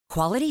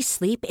Quality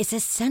sleep is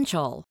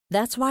essential.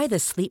 That's why the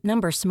Sleep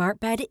Number Smart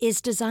Bed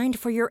is designed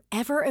for your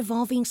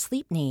ever-evolving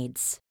sleep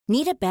needs.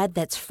 Need a bed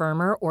that's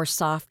firmer or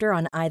softer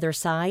on either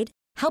side?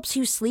 Helps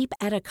you sleep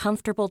at a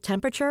comfortable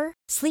temperature?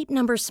 Sleep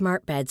Number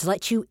Smart Beds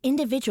let you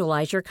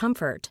individualize your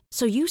comfort,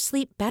 so you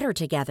sleep better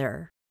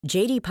together.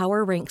 J.D.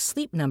 Power ranks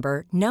Sleep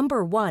Number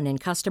number 1 in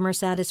customer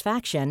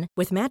satisfaction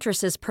with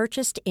mattresses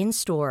purchased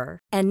in-store.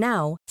 And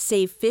now,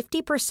 save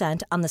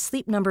 50% on the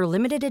Sleep Number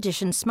Limited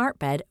Edition Smart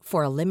Bed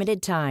for a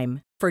limited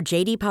time. For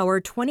J.D. Power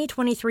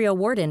 2023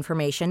 award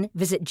information,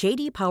 visit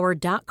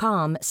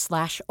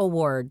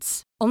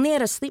jdpower.com/awards. Only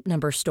at a Sleep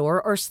Number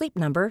store or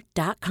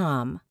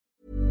sleepnumber.com.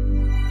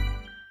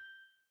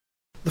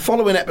 The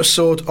following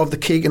episode of the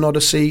Keegan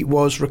Odyssey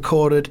was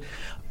recorded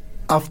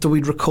after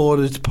we'd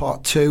recorded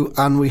part 2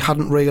 and we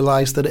hadn't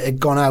realised that it had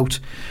gone out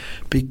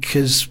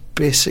because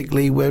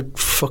basically we're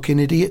fucking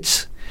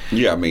idiots.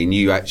 Yeah, I mean,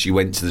 you actually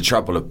went to the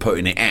trouble of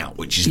putting it out,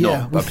 which is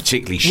not a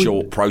particularly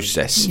short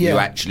process. You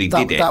actually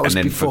did it that was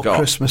and then before forgot.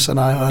 Christmas, and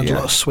I had a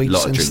lot of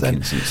sweets since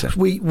then.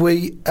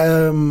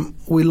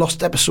 We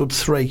lost episode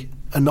 3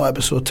 and not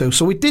episode 2.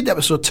 So we did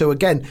episode 2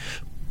 again,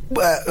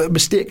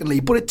 mistakenly,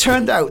 but it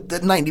turned out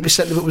that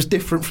 90% of it was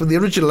different from the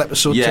original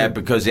episode 2. Yeah,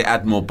 because it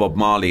had more Bob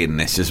Marley in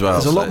this as well.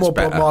 There's a lot more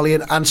Bob Marley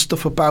and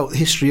stuff about the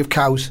history of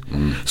cows.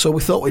 So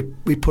we thought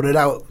we'd put it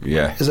out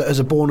as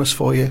a bonus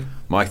for you.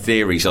 My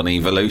theories on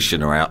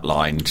evolution are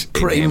outlined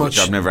pretty much, which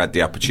I've never had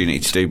the opportunity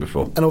to do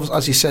before. And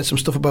as you said, some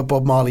stuff about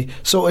Bob Marley.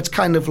 So it's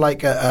kind of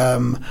like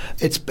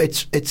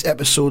it's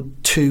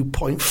episode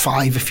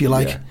 2.5, if you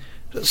like. Yeah.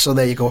 So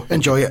there you go.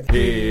 Enjoy it.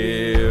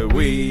 Here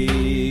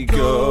we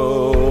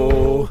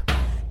go.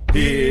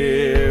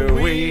 Here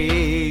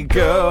we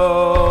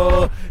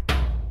go.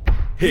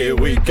 Here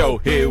we go.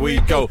 Here we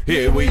go.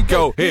 Here we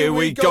go. Here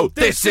we go.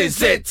 This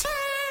is it.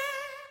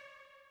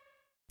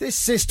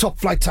 This is Top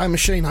Flight Time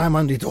Machine. I'm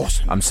Andy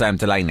Dawson. I'm Sam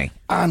Delaney.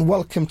 And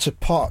welcome to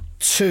part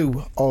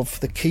 2 of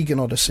the Keegan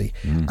Odyssey.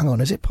 Hang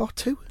on, is it part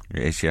 2?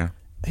 It is, yeah.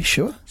 Are you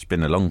sure? It's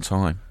been a long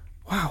time.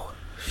 Wow.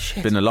 Shit.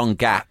 It's been a long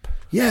gap.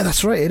 Yeah,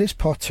 that's right. It is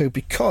part 2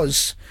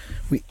 because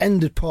we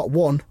ended part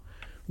 1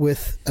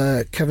 with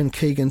Kevin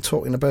Keegan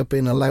talking about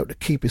being allowed to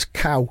keep his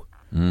cow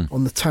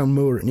on the town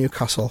moor at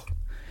Newcastle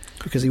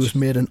because he was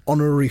made an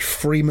honorary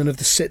freeman of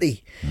the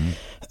city.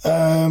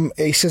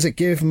 He says it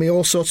gave me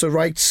all sorts of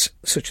rights,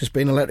 such as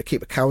being allowed to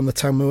keep a cow on the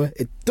town moor.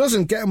 It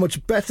doesn't get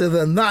much better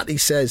than that, he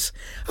says.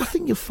 I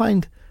think you'll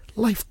find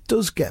life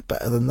does get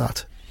better than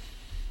that.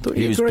 Don't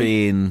you agree? He was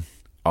being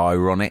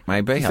ironic,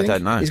 maybe. I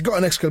don't know. He's got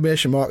an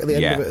exclamation mark at the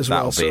end of it as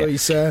well. So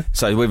he's so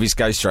with his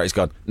ghostwriter, he's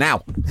gone, now,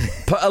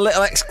 put a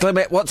little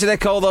exclamation... What do they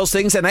call those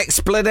things? An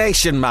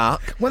explanation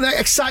mark? Well, they're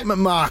excitement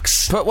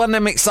marks. Put one of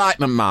them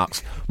excitement marks.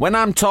 When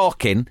I'm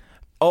talking...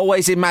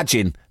 Always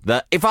imagine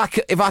that if I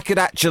could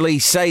actually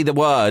say the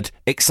word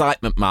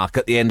excitement mark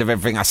at the end of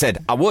everything I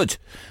said, I would,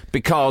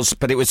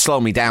 but it would slow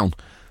me down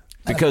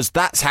because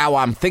that's how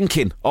I'm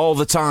thinking all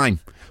the time.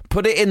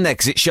 Put it in there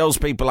because it shows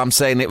people I'm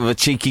saying it with a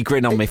cheeky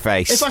grin on my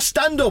face. If I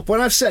stand up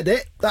when I've said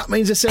it, that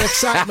means it's an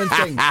excitement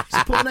thing.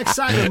 So put an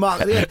excitement mark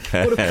at the end.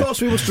 But of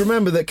course, we must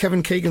remember that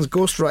Kevin Keegan's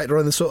ghostwriter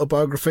in this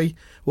autobiography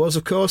was,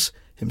 of course,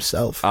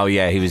 himself. Oh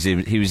yeah, he was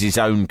his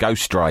own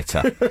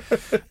ghostwriter.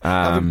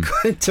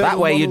 That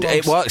way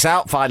it works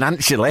out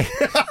financially.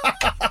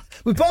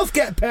 We both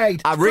get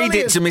paid. I read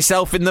it to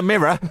myself in the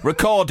mirror,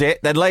 record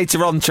it, then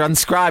later on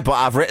transcribe what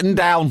I've written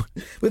down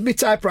with my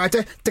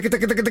typewriter.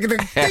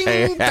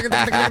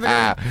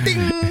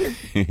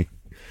 Ding.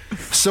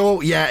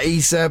 So yeah,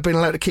 he's been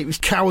allowed to keep his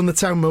cow on the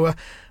town moor.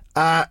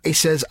 He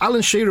says,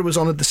 Alan Shearer was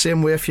honoured the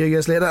same way a few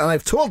years later, and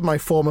I've told my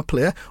former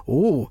player,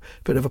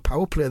 bit of a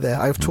power play there,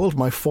 I've told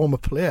my former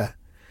player,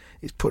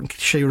 he's putting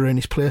Shearer in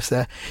his place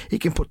there, he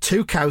can put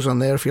 2 cows on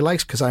there if he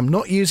likes, because I'm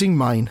not using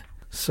mine.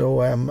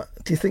 So,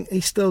 do you think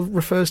he still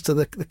refers to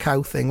the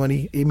cow thing when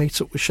he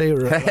meets up with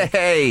Shearer at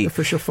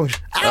official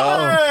function?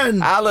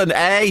 Alan! Alan,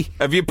 hey,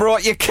 have you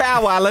brought your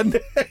cow, Alan?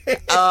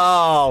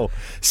 Oh,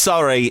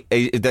 sorry,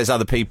 there's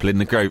other people in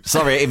the group.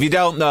 Sorry, if you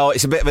don't know,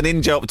 it's a bit of an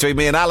in-joke between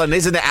me and Alan,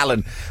 isn't it,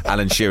 Alan?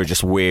 Alan Shearer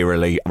just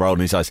wearily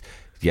rolling his eyes.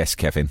 Yes,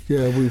 Kevin.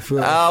 Yeah,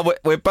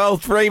 we're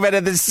both freemen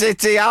of the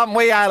city, aren't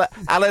we, Alan?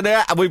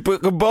 And we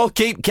can both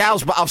keep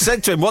cows, but I've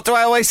said to him, what do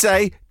I always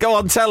say? Go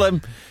on, tell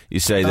him. You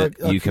say that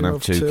you can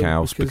have 2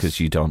 cows because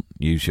you don't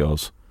use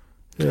yours.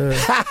 Yeah.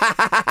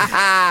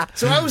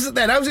 So how's it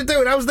then? How's it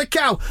doing? How's the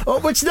cow?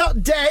 Oh, it's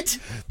not dead.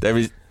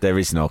 There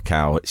is no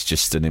cow. It's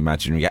just an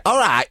imaginary. All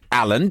right,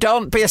 Alan,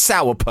 don't be a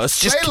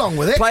sourpuss. Just play along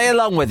with it. Play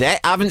along with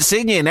it. I haven't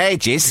seen you in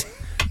ages.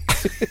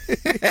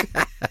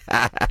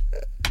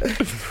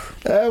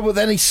 Well,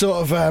 then he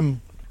sort of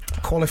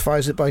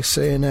qualifies it by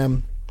saying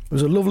it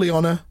was a lovely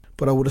honour,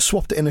 but I would have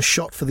swapped it in a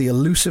shot for the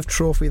elusive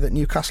trophy that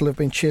Newcastle have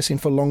been chasing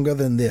for longer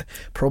than they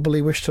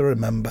probably wish to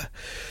remember.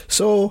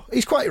 So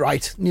he's quite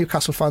right.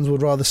 Newcastle fans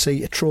would rather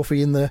see a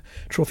trophy in the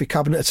trophy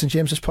cabinet at St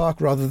James's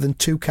Park rather than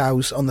 2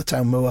 cows on the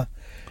town moor,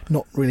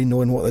 not really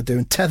knowing what they're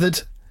doing.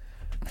 Tethered,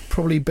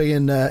 probably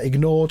being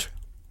ignored.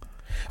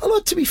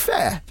 Although, to be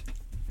fair,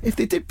 If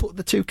they did put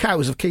the 2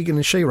 cows of Keegan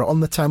and Shearer on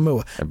the town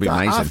moor, That'd be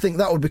amazing. I think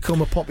that would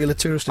become a popular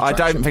tourist I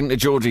attraction. don't think the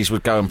Geordies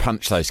would go and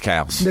punch those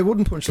cows. They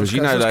wouldn't punch those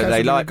Because cows. Those cows they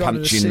would be like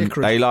regarded as punching.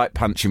 sacred. They like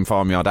punching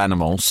farmyard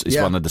animals. It's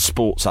Yeah. one of the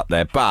sports up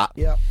there. But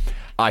Yeah.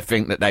 I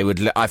think that they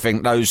would. I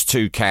think those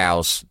 2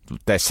 cows,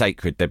 they're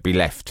sacred. They'd be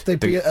left. They'd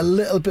be a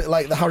little bit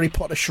like the Harry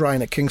Potter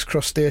shrine at King's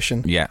Cross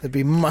Station. Yeah. There'd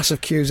be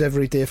massive queues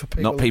every day for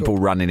people. Not to people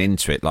go. running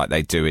into it like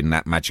they do in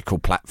that magical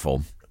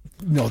platform.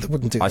 No, they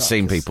wouldn't do that. I've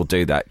seen 'cause- people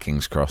do that at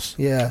King's Cross.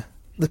 Yeah.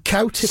 The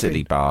cow tipping.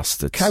 Silly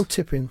bastards. Cow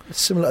tipping.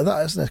 It's similar to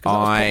that, isn't it? 'Cause that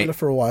was popular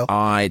for a while.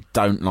 I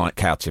don't like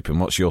cow tipping.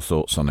 What's your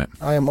thoughts on it?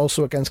 I am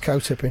also against cow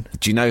tipping.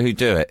 Do you know who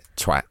do it?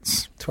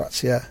 Twats.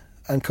 Twats, yeah.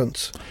 And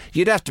cunts.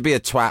 You'd have to be a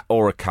twat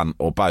or a cunt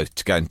or both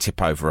to go and tip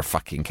over a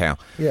fucking cow.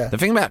 Yeah. The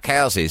thing about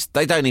cows is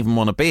they don't even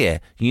want to be here.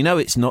 You know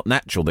it's not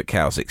natural that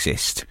cows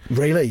exist.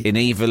 Really? In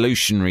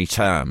evolutionary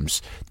terms,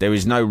 there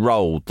is no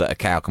role that a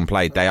cow can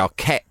play. They are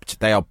kept,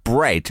 they are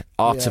bred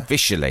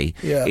artificially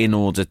Yeah. in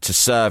order to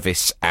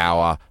service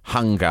our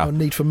hunger. Our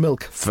need for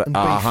milk For and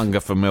our beef. hunger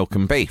for milk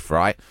and beef,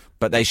 right?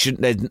 But they should.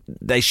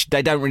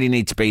 They don't really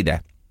need to be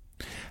there,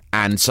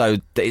 and so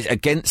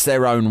against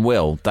their own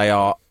will, they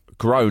are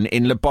grown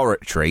in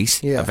laboratories,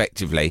 Yeah.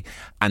 effectively,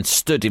 and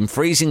stood in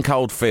freezing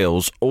cold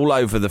fields all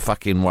over the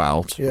fucking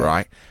world, Yeah.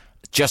 right?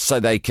 Just so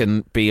they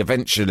can be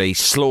eventually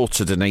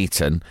slaughtered and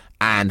eaten.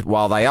 And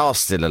while they are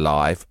still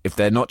alive, if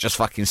they're not just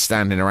fucking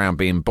standing around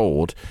being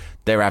bored,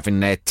 they're having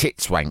their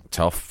tits wanked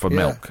off for Yeah.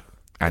 milk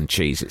and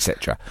cheese,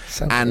 etc.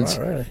 Sounds And right,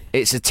 really.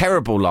 it's a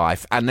terrible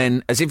life. And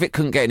then, as if it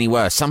couldn't get any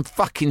worse, some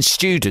fucking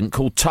student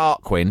called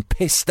Tarquin,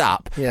 pissed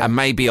up Yeah. and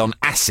maybe on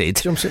acid,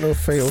 Jumps into a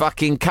field.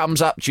 fucking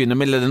comes up to you in the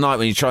middle of the night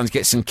when you're trying to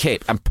get some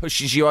kip and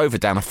pushes you over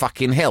down a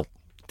fucking hill.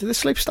 Do they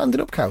sleep standing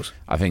up, cows?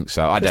 I think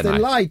so. I don't Because they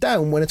know. lie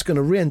down when it's going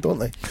to rain, don't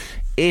they?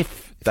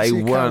 If they see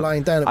a cow weren't,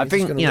 lying down, it I means it's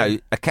think, gonna you know,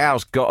 rain. a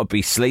cow's got to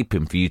be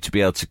sleeping for you to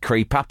be able to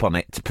creep up on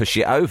it to push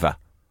it over.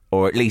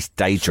 Or at least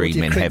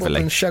daydreaming creep up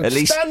heavily. and shout, At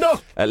least, "Stand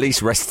up!" At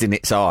least resting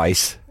its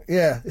eyes.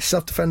 Yeah, it's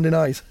self-defending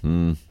eyes.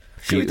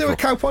 Should we do a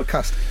cow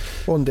podcast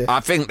one day?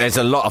 I think there's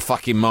a lot of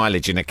fucking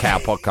mileage in a cow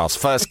podcast.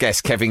 First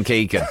guest, Kevin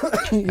Keegan.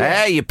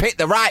 Hey, you picked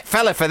the right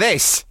fella for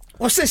this.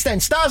 What's this then?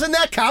 Stars and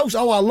their cows?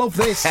 Oh, I love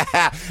this.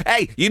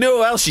 Hey, you know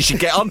who else you should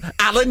get on?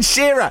 Alan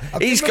Shearer.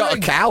 He's given got a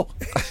him- cow.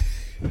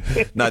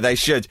 No, they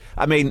should.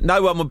 I mean,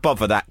 no one would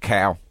bother that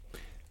cow.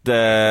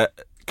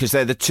 Because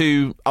they're the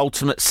 2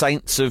 ultimate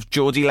saints of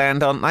Geordie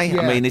land, aren't they?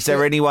 Yeah, I mean, is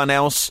there anyone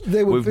else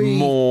There would with be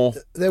more?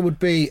 There would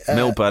be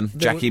Milburn,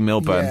 there Jackie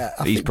Milburn. Yeah,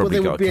 I He's think, probably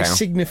well, there got would a be cow. a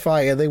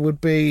signifier. There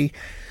would be,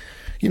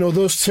 you know,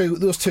 those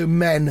two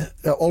men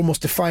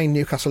almost define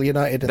Newcastle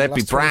United. In They'd the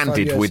be last 25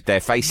 branded years. with their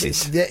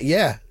faces.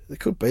 Yeah, they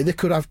could be. They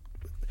could have.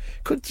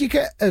 Could you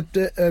get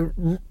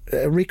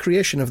a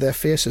recreation of their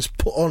faces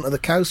put onto the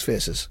cows'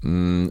 faces?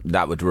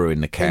 That would ruin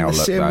the In cow the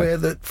look, same though. way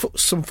that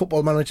some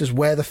football managers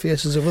wear the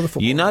faces of other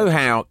football You know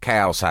how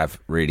cows have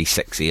really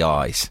sexy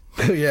eyes?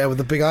 managers. Yeah, with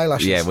the big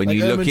eyelashes. Yeah, when like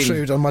you look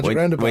Ermintrude on Magic when,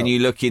 Roundabout. when you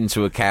look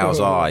into a cow's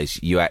Oh. eyes,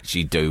 you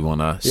actually do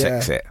want to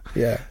sex it.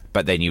 Yeah.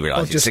 But then you realise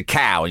Or it's just- a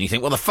cow, and you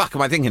think, "What the fuck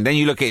am I thinking?" Then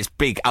you look at its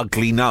big,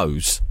 ugly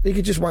nose. You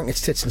could just wank its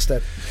tits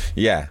instead.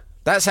 Yeah,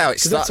 that's how it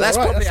starts. that's That's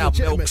all right, probably that's how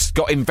legitimate. milk's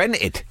got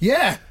invented.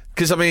 Yeah.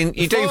 Because I mean,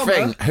 you do farmer-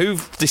 think who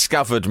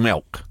discovered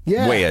milk?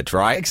 Yeah, Weird,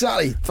 right?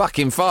 exactly.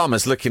 Fucking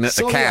farmers looking at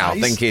Saw the the cow,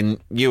 eyes. thinking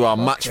you are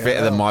much Okay,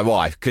 fitter than well. my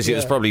wife. Because it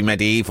was Yeah. probably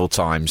medieval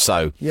times,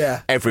 so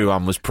Yeah.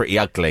 everyone was pretty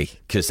ugly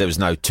because there was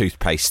no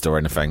toothpaste or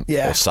anything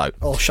Yeah. or soap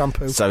Or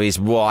shampoo. So his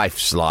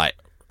wife's like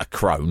a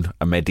crone,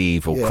 a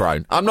medieval Yeah.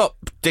 crone. I'm not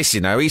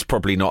dissing her. He's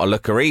probably not a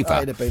looker either.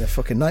 It'd have been a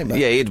fucking nightmare.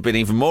 Yeah, he'd have been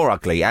even more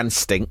ugly and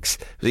stinks.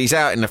 He's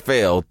out in the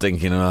field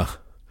thinking, oh,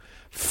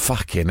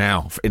 fucking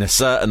hell, in a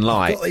certain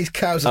light. Got these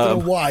cows, I don't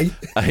know why.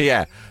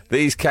 Yeah,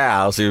 these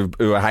cows who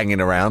are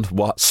hanging around,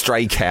 what,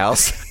 stray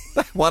cows?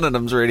 One of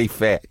them's really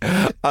fit.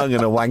 I'm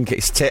going to wank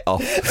its tit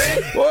off.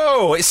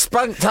 Whoa, it's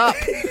spunked up.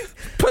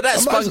 Put that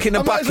spunk in the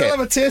I might as well bucket.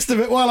 have a taste of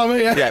it while I'm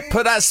here. Yeah,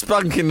 put that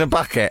spunk in the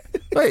bucket.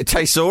 Wait, it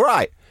tastes all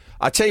right.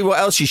 I tell you what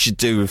else you should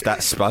do with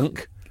that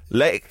spunk.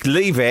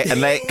 Leave it and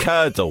let it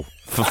curdle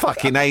for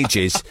fucking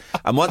ages.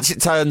 And once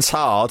it turns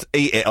hard,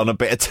 eat it on a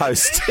bit of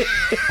toast.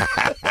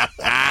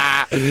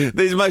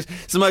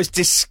 It's the most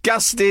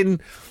disgusting,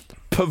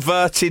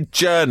 perverted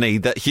journey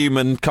that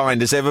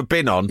humankind has ever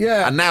been on.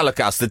 Yeah. And now look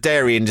at us. The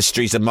dairy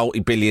industry's a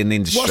multi-billion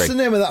industry. What's the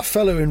name of that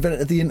fellow who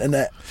invented the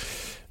internet?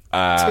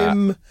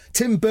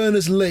 Tim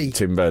Berners-Lee.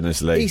 Tim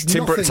Berners-Lee. He's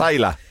Tim Brett nothing.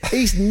 Taylor.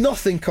 He's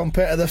nothing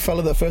compared to the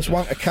fellow that first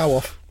wanked a cow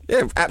off.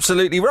 Yeah,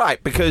 absolutely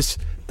right, because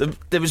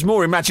there was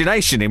more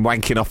imagination in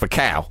wanking off a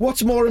cow.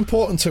 What's more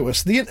important to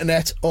us, the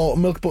internet or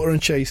milk, butter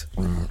and cheese?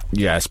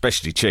 Yeah,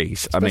 especially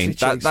cheese. I mean,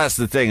 Especially cheese. that's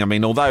the thing. I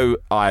mean, although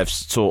I've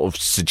sort of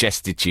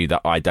suggested to you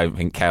that I don't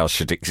think cows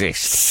should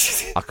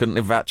exist, I couldn't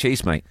live without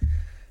cheese, mate.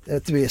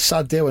 It'd be a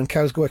sad day when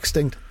cows go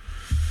extinct.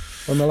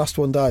 When the last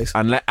one dies.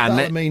 And the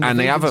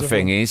vegans other have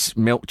thing won. is,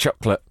 milk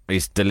chocolate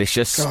is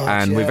delicious.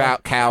 God, and yeah.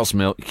 without cow's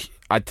milk,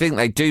 I think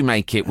they do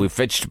make it with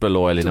vegetable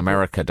oil in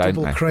America, don't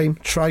Double they? cream,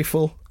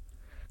 trifle,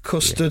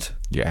 custard.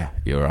 Yeah,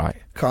 you're right.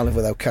 Can't live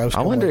without cows. I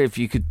can wonder we? if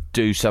you could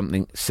do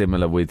something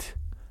similar with...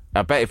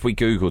 I bet if we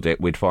Googled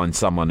it, we'd find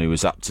someone who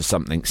was up to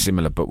something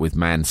similar, but with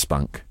man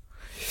spunk.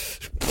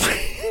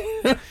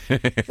 I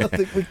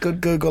think we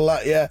could Google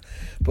that, yeah.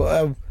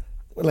 But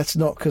let's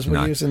not, because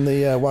we're using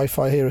the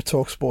Wi-Fi here at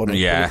TalkSport.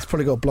 Yeah. It's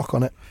probably got a block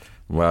on it.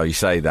 Well, you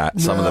say that.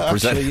 Some of the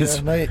presenters...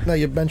 Actually, now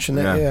you mentioned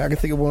it, Yeah. I can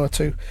think of one or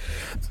two.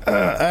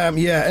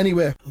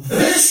 Anyway.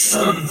 This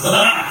and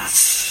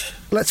that.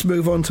 Let's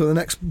move on to the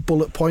next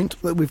bullet point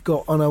that we've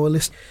got on our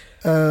list.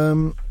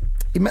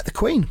 He met the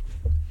Queen.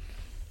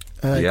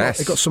 Yes.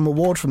 He got some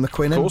award from the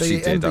Queen. Of course he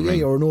did,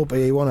 MBE or an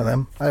OBE, one of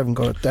them. I haven't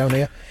got it down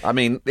here. I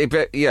mean,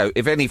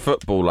 if any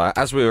footballer,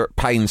 as we were at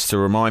pains to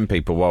remind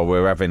people while we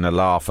were having a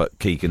laugh at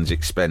Keegan's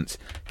expense,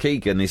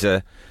 Keegan is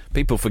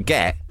people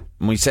forget,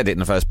 and we said it in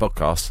the first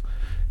podcast,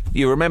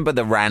 you remember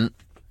the rant,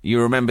 you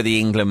remember the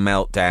England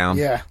meltdown,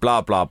 Yeah.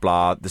 blah, blah,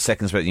 blah, the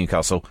second spell at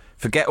Newcastle.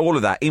 Forget all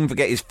of that, even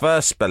forget his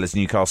first spell as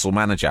Newcastle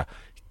manager.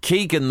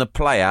 Keegan, the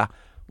player,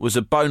 was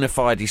a bona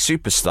fide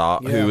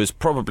superstar who has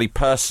probably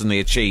personally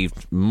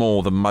achieved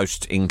more than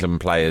most England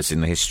players in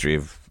the history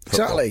of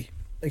football.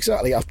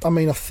 Exactly. I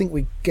mean, I think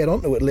we get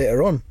onto it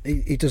later on.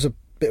 He does a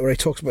bit where he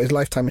talks about his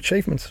lifetime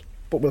achievements,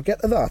 but we'll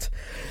get to that.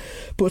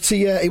 But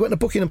he went to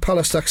Buckingham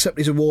Palace to accept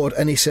his award,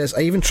 and he says,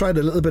 I even tried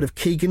a little bit of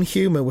Keegan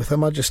humour with Her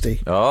Majesty.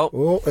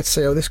 Oh, let's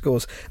see how this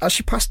goes. As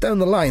she passed down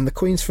the line, the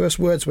Queen's first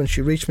words when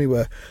she reached me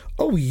were,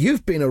 "Oh,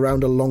 you've been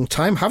around a long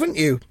time, haven't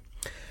you?"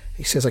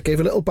 He says, I gave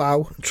a little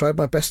bow and tried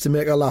my best to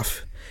make her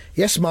laugh.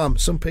 Yes, ma'am,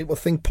 some people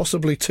think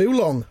possibly too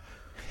long.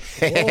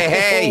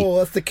 Hey. Oh,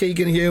 that's the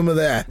Keegan humour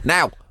there.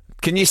 Now,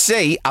 can you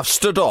see I've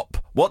stood up?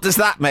 What does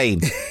that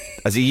mean?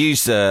 Has he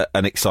used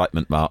an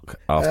excitement mark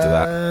after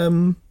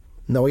that?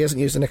 No, he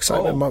hasn't used an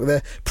excitement mark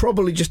there.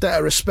 Probably just out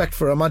of respect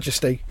for Her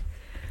Majesty.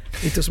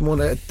 He doesn't want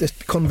to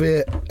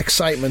convey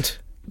excitement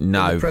in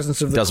the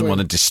presence of the doesn't Queen.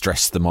 want to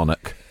distress the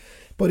monarch.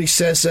 But he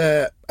says,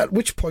 at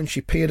which point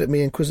she peered at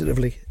me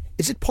inquisitively.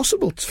 Is it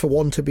possible for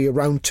one to be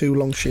around too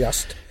long, she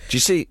asked. Do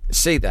you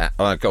see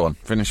that? Go on,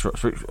 finish.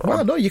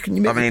 Well, no, you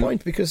can make your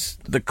point, because...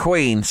 The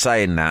Queen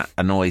saying that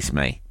annoys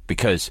me,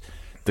 because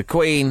the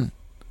Queen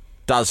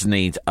does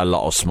need a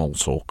lot of small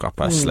talk up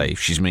her sleeve.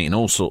 She's meeting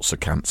all sorts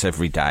of cunts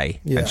every day,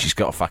 and she's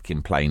got to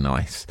fucking play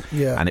nice.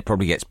 Yeah. And it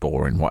probably gets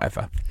boring,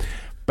 whatever.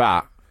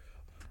 But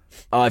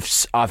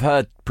I've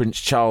heard Prince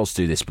Charles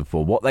do this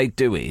before. What they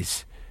do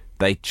is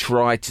they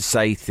try to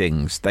say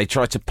things, they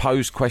try to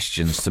pose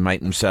questions to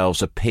make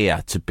themselves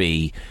appear to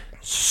be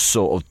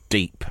sort of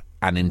deep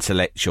and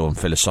intellectual and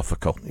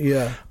philosophical.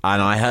 Yeah.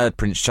 And I heard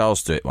Prince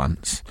Charles do it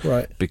once.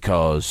 Right.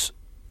 Because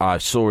I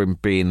saw him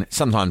being...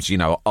 Sometimes,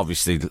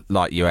 obviously,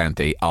 like you,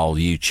 Andy, I'll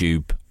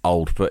YouTube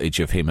old footage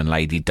of him and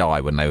Lady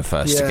Di when they were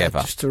first together.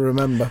 just to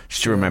remember.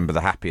 Just to remember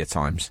the happier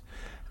times.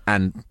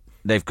 And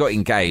they've got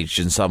engaged,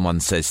 and someone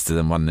says to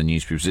them, one of the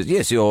newspapers says,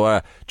 yes,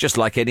 you're just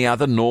like any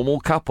other normal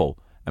couple.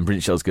 And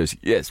Prince Charles goes,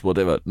 yes,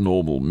 whatever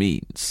normal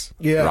means.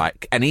 Yeah.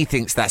 Right. And he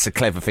thinks that's a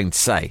clever thing to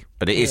say,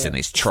 but it isn't.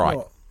 It's trite.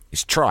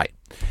 It's trite.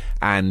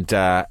 And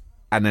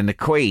then the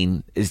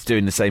Queen is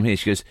doing the same here.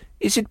 She goes,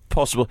 is it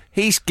possible?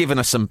 He's given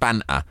her some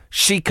banter.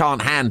 She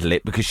can't handle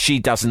it because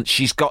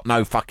she's got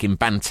no fucking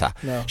banter.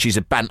 No. She's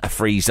a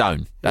banter-free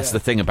zone. That's the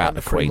thing about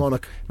the Banter-free Queen.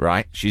 monarch.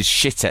 Right? She's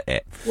shit at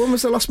it. When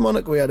was the last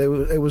monarch we had?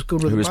 It was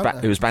good with Who the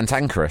banter. was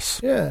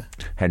Bantankerous? Yeah.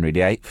 Henry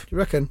VIII? Do you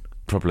reckon?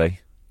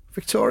 Probably.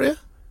 Victoria?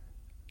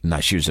 No,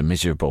 she was a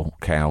miserable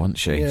cow, wasn't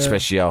she? Yeah.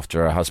 Especially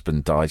after her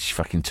husband died, she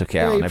fucking took it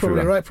out on you're probably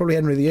everyone. right. Probably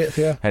Henry VIII,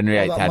 yeah. Henry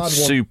VIII that had mad one.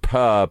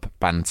 superb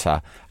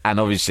banter, and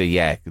obviously,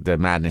 the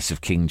madness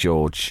of King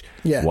George,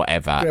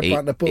 whatever. He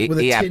had banter, but with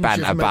a tinge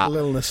of mental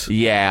illness.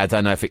 Yeah, I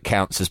don't know if it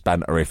counts as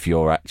banter if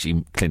you're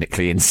actually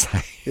clinically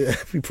insane. Yeah,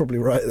 you're probably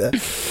right there.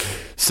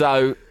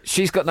 So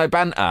she's got no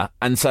banter,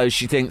 and so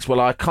she thinks, well,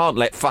 I can't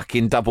let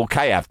fucking Double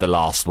K have the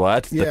last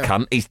word. The Yeah.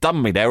 cunt, he's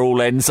done me there,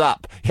 all ends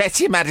up. Yes,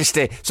 Your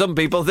Majesty, some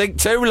people think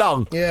too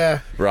long. Yeah.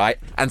 Right?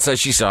 And so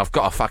she said, I'm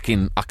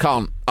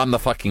the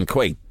fucking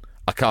Queen.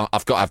 I've got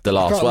to have the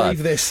last can't word.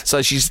 leave this.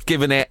 So she's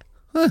given it,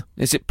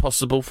 is it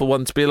possible for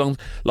one to be along?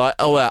 Like,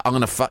 I'm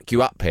going to fuck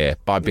you up here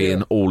by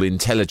being all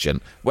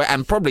intelligent.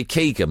 And probably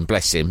Keegan,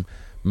 bless him,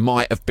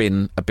 might have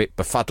been a bit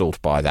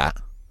befuddled by that.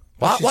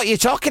 What are you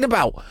talking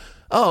about?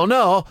 Oh,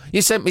 no,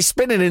 you sent me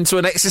spinning into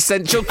an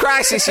existential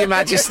crisis, Your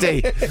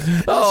Majesty.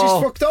 She's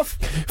fucked off.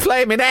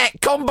 Flaming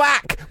heck, come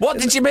back. What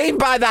did you mean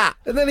by that?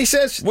 And then he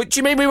says... What do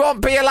you mean we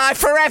won't be alive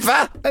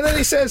forever? And then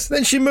he says...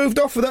 Then she moved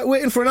off without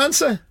waiting for an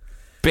answer.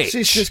 Bitch.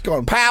 She's just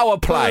gone... Power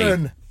play.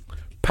 Burn.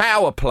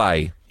 Power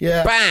play.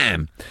 Yeah.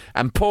 Bam.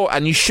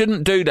 And you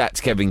shouldn't do that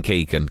to Kevin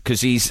Keegan,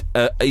 because he's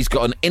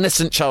got an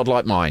innocent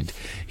childlike mind.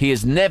 He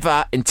has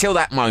never, until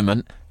that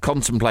moment,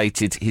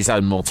 contemplated his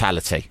own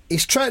mortality.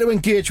 He's trying to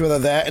engage with her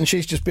there, and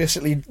she's just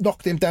basically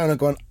knocked him down and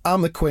gone,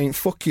 I'm the Queen,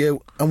 fuck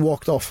you, and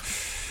walked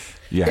off.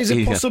 Yeah. Is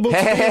it possible to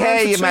be around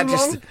Hey, for Your too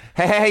Majesty. long?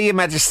 Hey, Your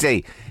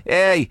Majesty.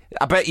 Hey,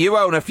 I bet you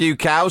own a few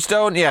cows,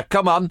 don't you?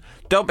 Come on.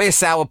 Don't be a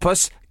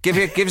sourpuss. Give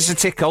us a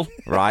tickle.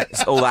 Right?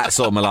 It's all that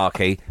sort of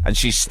malarkey. And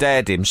she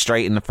stared him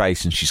straight in the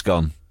face, and she's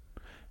gone,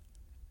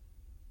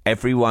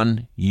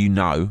 everyone you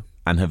know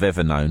and have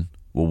ever known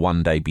will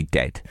one day be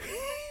dead.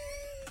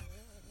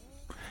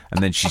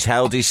 And then she's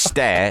held his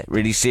stare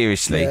really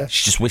seriously. Yeah.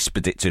 She just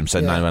whispered it to him so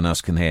Yeah. no one else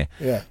can hear.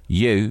 Yeah.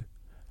 You,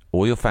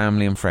 all your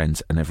family and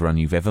friends, and everyone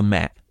you've ever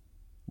met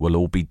will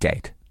all be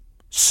dead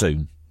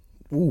soon.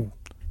 Ooh.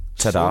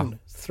 Ta-da. Soon.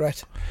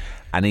 Threat.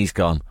 And he's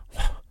gone,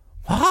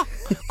 what?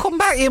 Come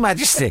back, Your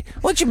Majesty.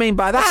 What do you mean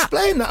by that?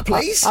 Explain that,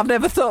 please. I've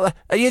never thought that.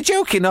 Are you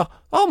joking?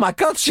 Oh, my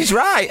God, she's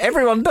right.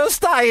 Everyone does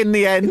die in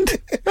the end.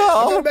 I'm going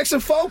Oh, to make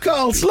some phone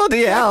calls.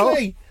 bloody hell.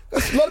 Quickly.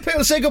 There's a lot of people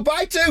to say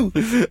goodbye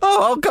to.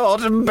 Oh,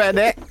 Gordon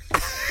Bennett.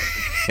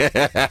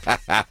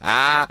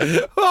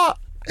 What?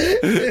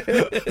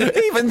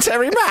 Even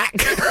Terry Mack.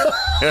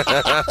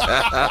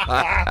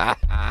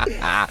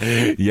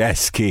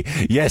 Yes, Key.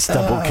 Yes,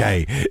 double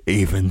K.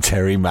 Even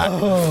Terry Mack.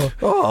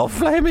 Oh,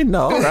 flaming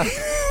Nora.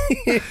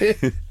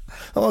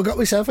 Oh, I got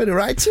myself in a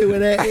right two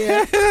in it.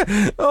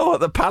 Yeah. Oh, at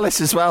the palace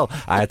as well.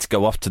 I had to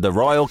go off to the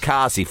Royal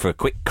Kazi for a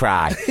quick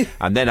cry.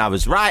 And then I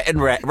was right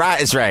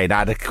as rain. I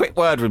had a quick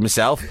word with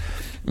myself.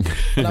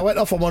 And I went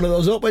off on one of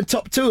those open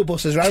top tour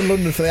buses around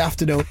London for the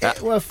afternoon.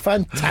 It was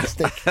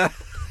fantastic. I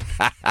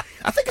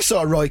think I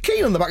saw Roy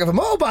Keane on the back of a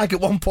motorbike at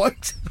one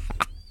point.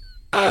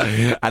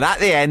 And at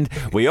the end,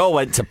 we all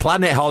went to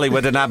Planet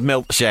Hollywood and had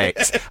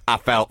milkshakes. I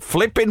felt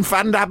flipping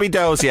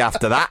fandabby-dozy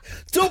after that.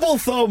 Double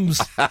thumbs.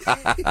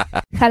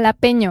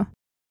 Jalapeño.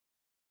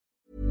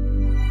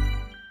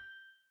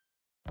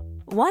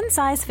 One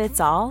size fits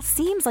all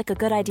seems like a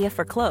good idea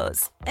for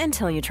clothes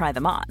until you try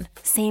them on.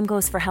 Same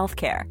goes for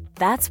healthcare.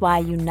 That's why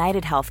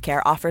United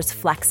Healthcare offers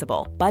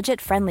flexible,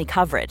 budget-friendly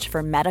coverage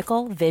for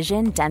medical,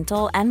 vision,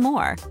 dental, and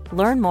more.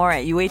 Learn more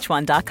at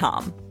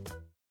uh1.com.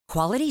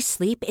 Quality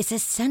sleep is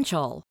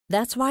essential.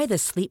 That's why the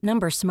Sleep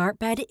Number Smart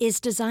Bed is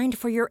designed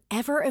for your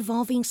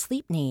ever-evolving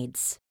sleep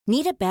needs.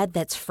 Need a bed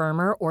that's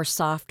firmer or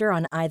softer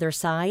on either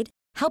side?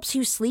 Helps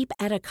you sleep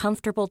at a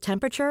comfortable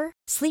temperature?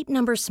 Sleep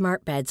Number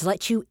Smart Beds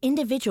let you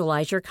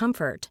individualize your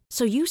comfort,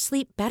 so you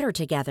sleep better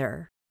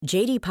together.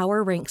 J.D.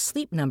 Power ranks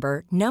Sleep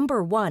Number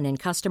number 1 in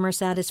customer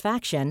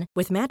satisfaction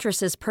with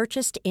mattresses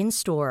purchased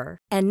in-store.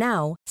 And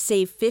now,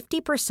 save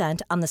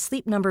 50% on the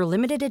Sleep Number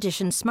Limited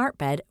Edition Smart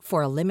Bed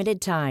for a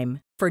limited time.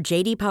 For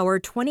J.D. Power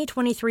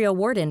 2023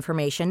 award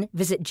information,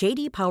 visit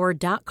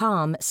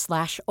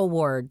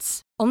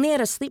jdpower.com/awards. Only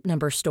at a Sleep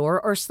Number store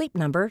or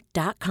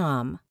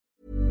sleepnumber.com.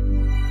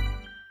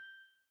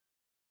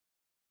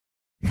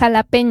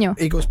 Jalapeño.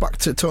 He goes back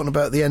to talking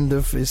about the end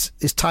of his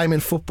time in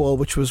football,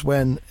 which was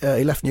when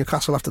he left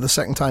Newcastle after the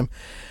second time.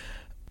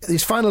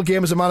 His final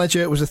game as a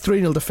manager was a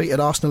 3-0 defeat at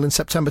Arsenal in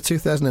September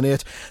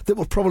 2008 that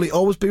will probably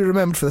always be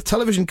remembered for the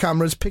television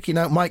cameras picking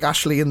out Mike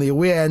Ashley in the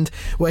away end,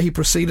 where he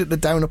proceeded to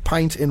down a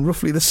pint in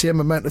roughly the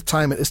same amount of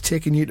time it has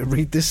taken you to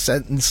read this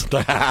sentence.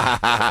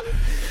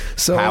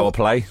 So Power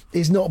play.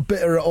 he's not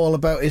bitter at all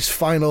about his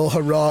final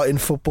hurrah in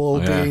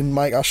football being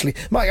Mike Ashley.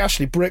 Mike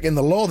Ashley breaking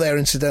the law there,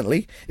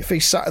 incidentally. If he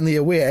sat in the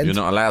away end You're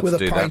not allowed with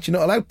to a do pint, that. you're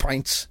not allowed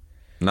pints.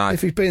 No.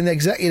 If he's been in the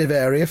executive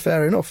area,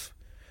 fair enough.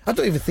 I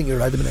don't even think you're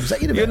allowed them in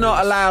executive You're areas.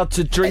 not allowed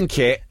to drink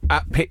it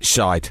at pitch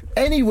side.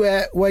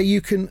 Anywhere where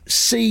you can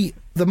see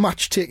the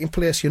match taking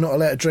place, you're not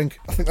allowed to drink.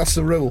 I think that's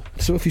the rule.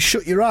 So if you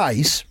shut your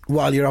eyes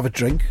while you have a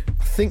drink,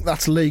 I think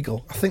that's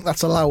legal. I think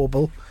that's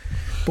allowable.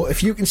 But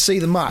if you can see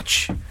the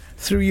match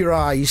through your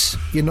eyes,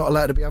 you're not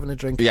allowed to be having a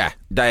drink. Yeah,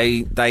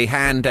 they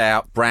hand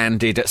out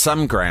branded at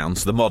some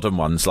grounds, the modern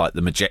ones like the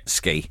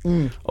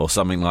Majetski or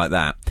something like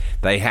that.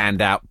 They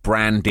hand out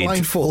branded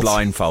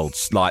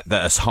blindfolds like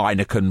that's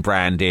Heineken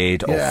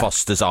branded or Yeah.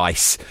 Foster's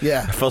Ice.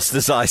 Yeah.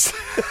 Foster's Ice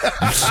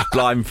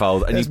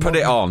blindfold, and There's you put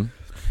it modern. on.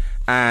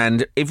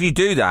 And if you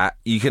do that,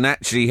 you can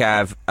actually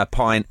have a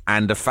pint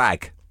and a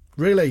fag.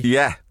 Really?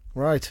 Yeah,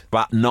 Right.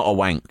 but not a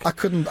wank. I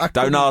couldn't.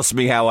 Don't ask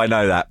me how I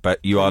know that, but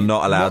you are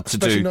not allowed to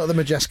especially do. not the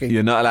Majeski.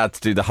 You're not allowed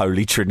to do the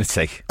Holy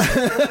Trinity.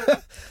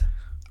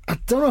 I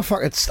don't know if I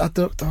could. I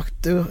don't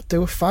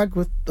do a fag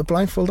with the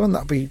blindfold on.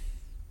 That'd be.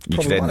 You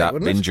could end up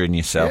wouldn't it? injuring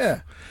yourself,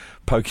 Yeah.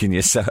 poking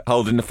yourself,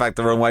 holding the fag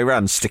the wrong way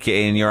round, stick it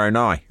in your own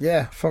eye.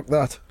 Yeah. Fuck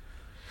that.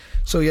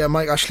 So yeah,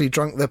 Mike Ashley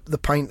drank the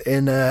pint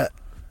in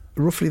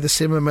roughly the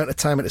same amount of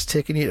time it has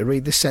taken you to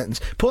read this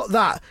sentence. Put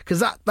that, because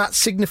that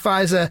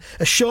signifies a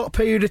short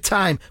period of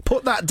time.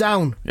 Put that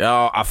down.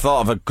 Oh, I've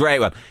thought of a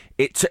great one.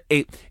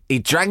 He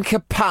drank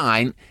a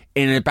pint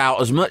in about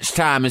as much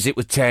time as it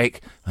would take,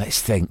 let's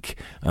think,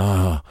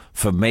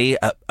 for me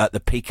at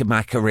the peak of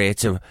my career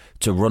to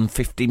run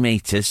 50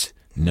 metres.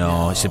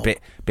 No, it's a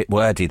bit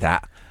wordy,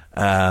 that.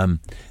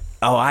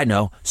 I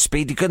know.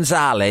 Speedy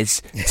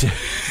Gonzales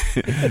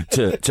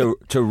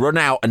to run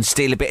out and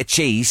steal a bit of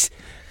cheese.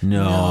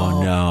 No.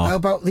 How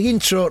about the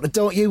intro to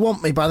Don't You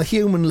Want Me by the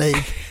Human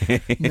League?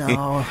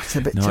 No, it's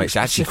a bit No, too it's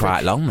actually specific.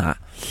 quite long, that.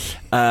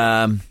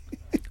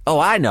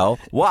 I know.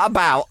 What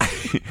about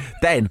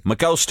then my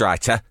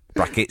ghostwriter,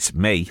 brackets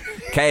me,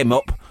 came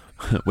up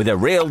with a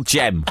real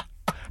gem.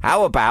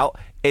 How about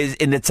is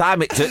in the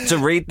time it took to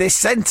read this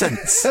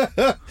sentence?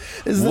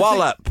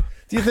 Wallop.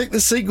 Do you think the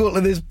sequel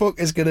to this book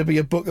is going to be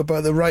a book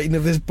about the writing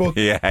of this book?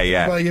 Yeah.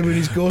 By him and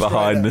his ghostwriter?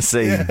 Behind the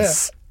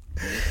scenes.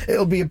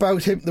 It'll be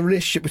about him, the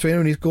relationship between him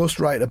and his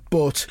ghostwriter,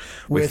 but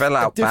with fell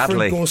out a different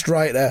badly.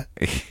 ghostwriter.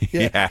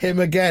 Yeah, him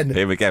again.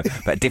 Here we go.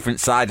 But a different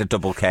side of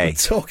Double K.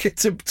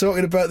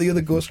 Talking about the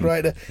other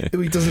ghostwriter who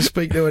he doesn't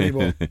speak to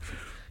anymore.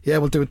 Yeah,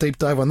 we'll do a deep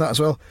dive on that as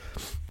well.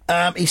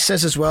 He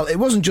says as well, it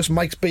wasn't just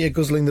Mike's beer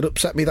guzzling that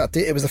upset me that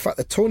day. It was the fact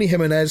that Tony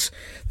Jimenez,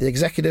 the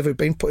executive who'd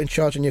been put in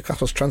charge of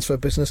Newcastle's transfer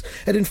business,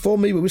 had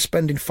informed me we were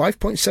spending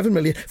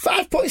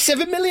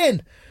 $5.7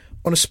 million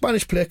on a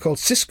Spanish player called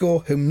Cisco,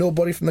 whom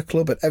nobody from the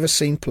club had ever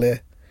seen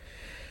play.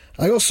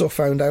 I also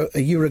found out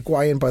a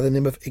Uruguayan by the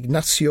name of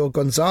Ignacio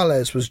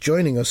Gonzalez was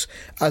joining us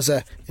as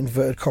a,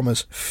 inverted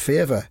commas,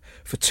 favour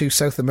for 2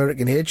 South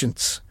American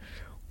agents.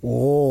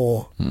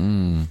 Oh.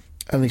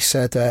 And he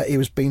said he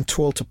was being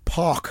told to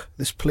park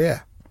this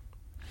player.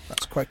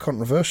 That's quite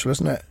controversial,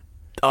 isn't it?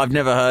 I've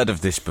never heard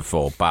of this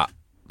before, but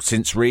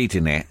since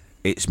reading it,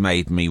 it's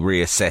made me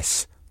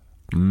reassess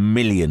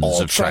millions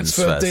All of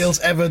transfer transfers. deals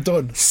ever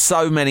done.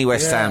 So many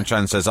West Ham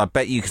transfers. I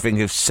bet you could think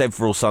of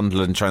several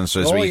Sunderland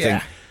transfers where you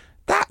think,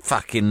 that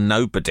fucking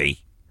nobody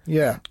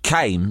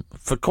came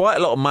for quite a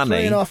lot of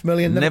money. $3.5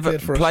 million, never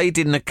played for us. Played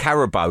in the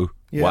Carabao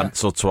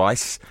once or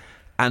twice,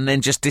 and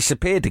then just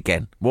disappeared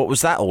again. What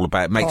was that all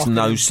about? It makes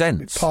no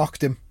sense.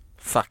 Parked him.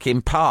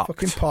 Fucking parked.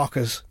 Fucking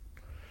Parkers.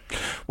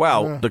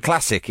 Well, the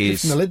classic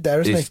is the lid there,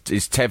 isn't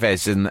is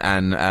Tevez and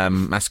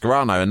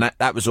Mascherano, and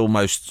that was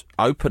almost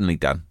openly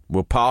done.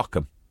 We'll park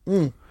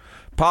them.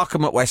 Park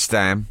them at West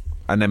Ham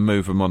and then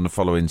move them on the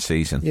following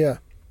season. Yeah.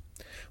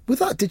 With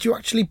that, did you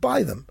actually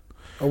buy them?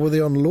 Or were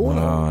they on loan?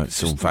 Oh,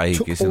 it's all vague,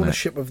 took isn't it?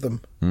 ownership of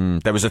them.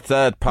 There was a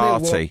third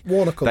party.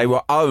 Warnock. They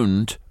were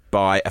owned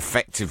by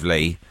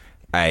effectively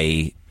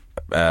a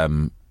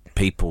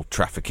people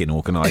trafficking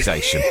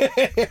organisation,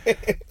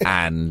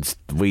 and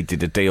we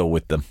did a deal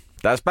with them.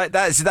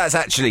 That's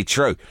actually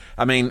true.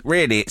 I mean,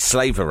 really, it's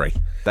slavery.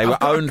 They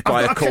were owned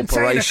by a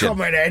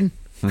corporation.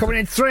 Coming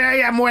in 3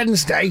 a.m.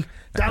 Wednesday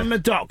down the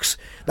docks.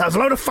 There's a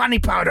load of fanny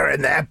powder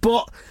in there,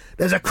 but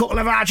there's a couple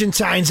of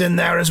Argentines in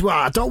there as well.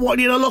 I don't want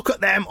you to look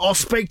at them or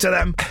speak to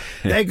them.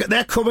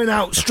 They're coming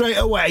out straight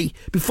away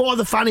before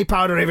the fanny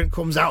powder even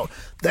comes out.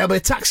 There'll be a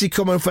taxi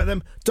coming for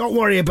them. Don't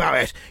worry about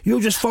it.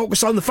 You just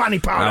focus on the fanny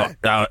powder.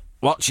 No,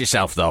 watch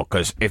yourself, though,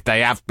 because if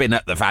they have been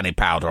at the fanny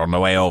powder on the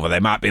way over,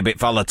 they might be a bit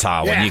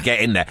volatile when you get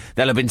in there.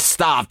 They'll have been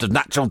starved of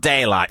natural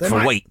daylight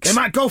for weeks. They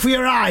might go for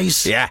your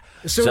eyes. Yeah.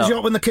 As soon as you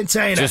open the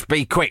container. Just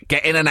be quick.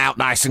 Get in and out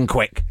nice and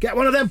quick. Get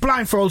one of them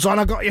blindfolds on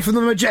I got you from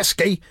the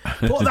Majeski.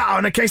 Put that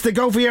on in case they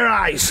go for your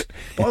eyes.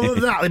 But other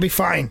than that, they'll be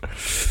fine.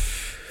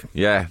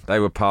 Yeah, they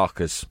were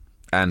Parkers.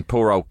 And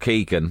poor old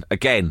Keegan,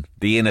 again,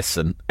 the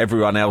innocent.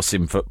 Everyone else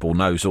in football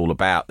knows all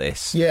about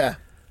this. Yeah.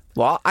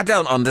 What? I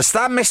don't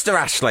understand, Mr.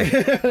 Ashley.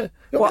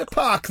 You want to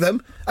park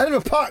them? I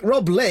never parked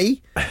Rob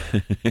Lee.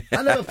 I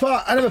never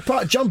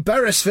parked John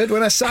Beresford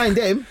when I signed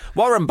him.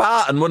 Warren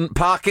Barton wouldn't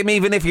park him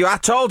even if you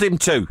had told him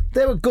to.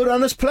 They were good,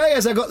 honest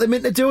players. I got them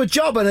in to do a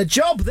job, and a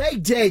job they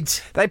did.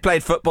 They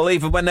played football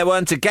even when there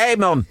weren't a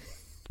game on.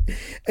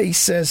 He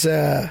says,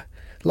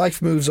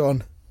 life moves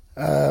on.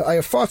 I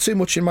have far too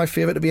much in my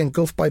favour to be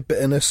engulfed by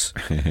bitterness.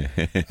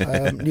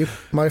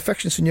 My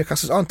affections for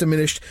Newcastle aren't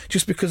diminished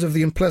just because of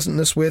the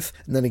unpleasantness with,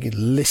 and then he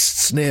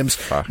lists names,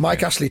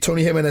 Mike Ashley,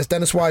 Tony Jimenez,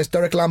 Dennis Wise,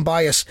 Derek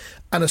Lambias,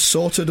 and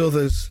assorted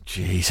others.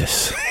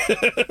 Jesus.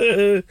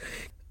 Would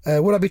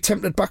I be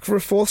tempted back for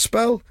a fourth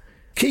spell?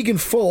 Keegan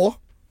 4,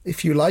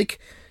 if you like.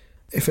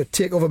 If a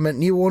takeover meant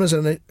new owners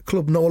and a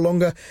club no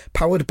longer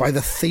powered by the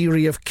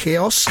theory of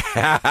chaos.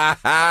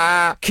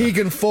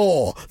 Keegan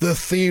 4, the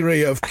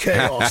theory of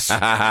chaos.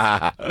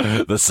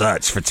 The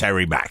search for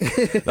Terry Mack.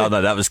 No,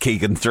 that was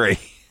Keegan 3.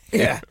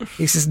 Yeah.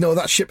 He says, no,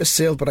 that ship has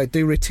sailed, but I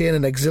do retain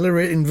an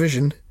exhilarating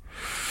vision.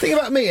 Think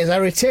about me as I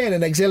retain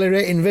an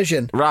exhilarating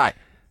vision. Right.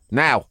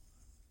 Now,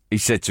 he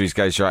said to his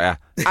ghostwriter,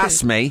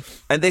 ask me,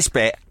 and this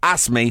bit,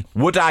 ask me,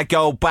 would I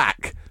go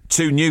back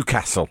to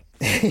Newcastle?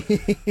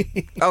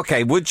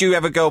 Okay, would you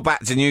ever go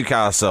back to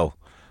Newcastle?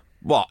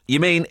 What, you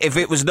mean if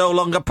it was no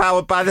longer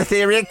powered by the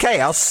theory of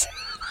chaos?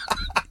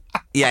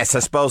 Yes, I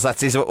suppose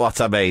that is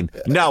what I mean.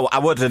 No, I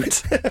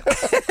wouldn't.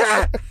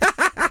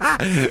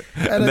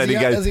 And then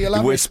he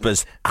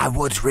whispers, I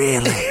would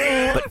really,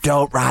 but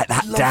don't write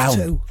that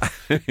down.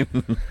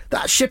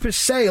 That ship has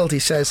sailed, he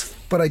says,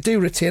 but I do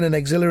retain an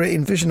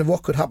exhilarating vision of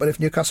what could happen if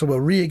Newcastle were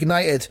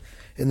reignited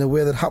in the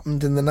way that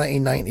happened in the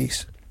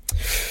 1990s.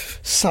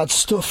 Sad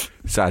stuff.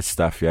 Sad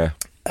stuff, yeah.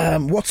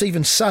 What's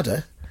even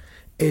sadder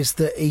is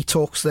that he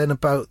talks then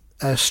about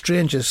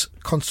strangers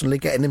constantly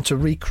getting him to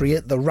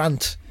recreate the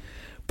rant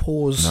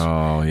pause.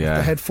 Oh, yeah.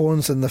 The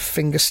headphones and the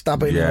finger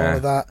stabbing and all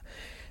of that.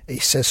 He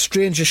says,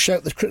 strangers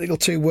shout the critical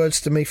 2 words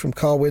to me from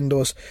car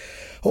windows.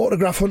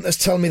 Autograph hunters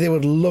tell me they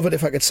would love it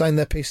if I could sign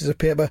their pieces of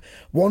paper.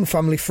 One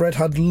family, Fred,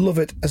 had love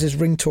it as his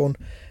ringtone.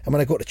 And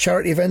when I go to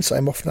charity events,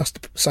 I'm often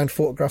asked to sign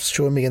photographs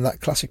showing me in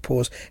that classic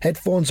pose.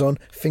 Headphones on,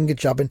 finger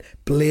jabbing,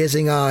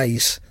 blazing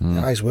eyes. The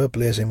eyes were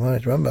blazing,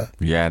 weren't they? Remember?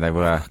 Yeah, they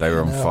were. They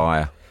were on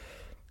fire.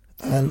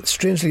 And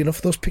strangely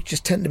enough, those pictures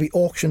tend to be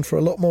auctioned for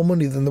a lot more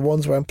money than the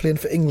ones where I'm playing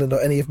for England or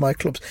any of my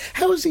clubs.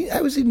 How does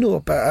he know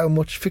about how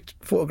much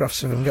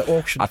photographs of him get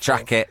auctioned? I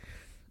track it.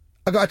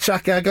 I got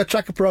a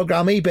tracker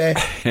program,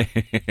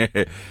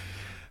 eBay.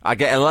 I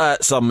get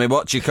alerts on me,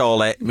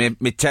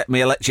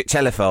 me electric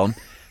telephone.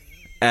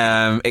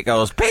 It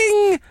goes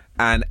ping,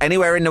 and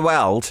anywhere in the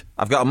world,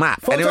 I've got a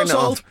map. Photo Anywhere in the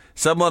sold. world,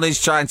 someone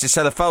is trying to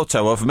sell a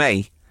photo of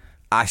me.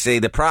 I see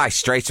the price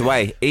straight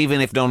away,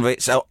 even if none of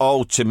it's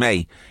owed to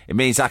me. It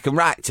means I can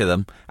write to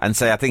them and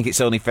say, I think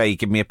it's only fair you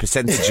give me a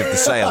percentage of the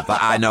sale that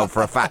I know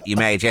for a fact you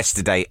made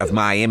yesterday of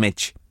my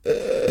image.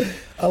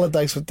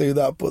 Allardyce would do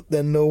that, but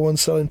then no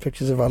one's selling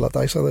pictures of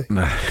Allardyce, are they?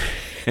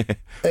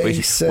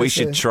 We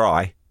should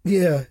try.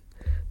 Yeah.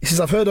 He says,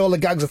 I've heard all the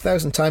gags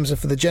 1,000 times, and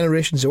for the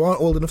generations who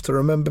aren't old enough to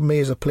remember me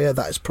as a player,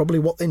 that is probably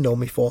what they know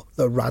me for,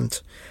 the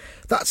rant.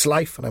 That's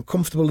life, and I'm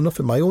comfortable enough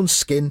in my own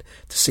skin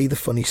to see the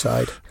funny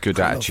side. Good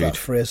I love attitude. that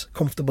phrase,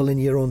 comfortable in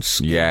your own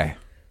skin. Yeah.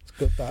 It's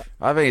good, that.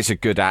 I think it's a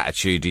good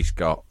attitude he's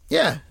got.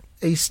 Yeah.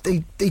 He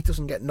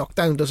doesn't get knocked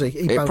down, does he?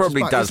 It bounces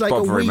probably back. does He's like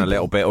bother him a weeble.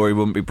 little bit, or he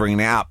wouldn't be bringing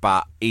it up,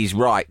 but he's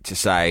right to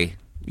say,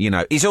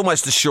 he's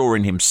almost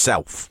assuring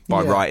himself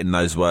by Yeah. writing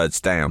those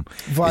words down.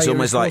 Via It's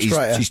almost his like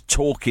ghostwriter. he's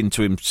talking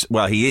to him.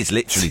 Well, he is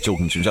literally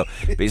talking to himself,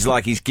 but it's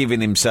like he's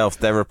giving himself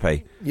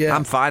therapy. Yeah.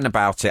 I'm fine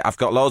about it. I've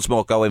got loads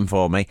more going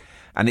for me.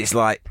 And it's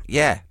like,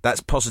 yeah,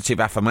 that's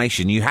positive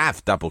affirmation. You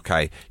have, Double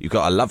K. You've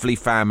got a lovely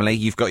family,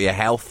 you've got your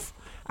health,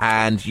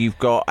 and you've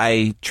got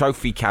a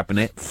trophy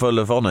cabinet full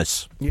of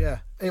honours. Yeah.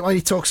 When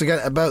he talks again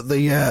about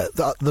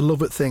the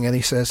love it thing, and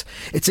he says,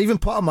 it's even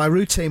part of my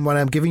routine when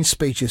I'm giving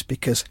speeches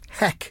because,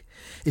 heck,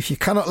 if you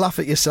cannot laugh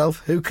at yourself,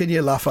 who can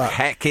you laugh at?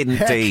 Heck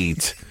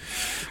indeed.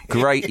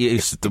 Great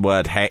use of the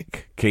word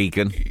heck,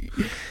 Keegan.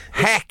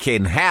 Heck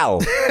in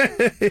hell.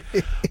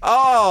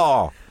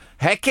 Oh,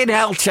 heck in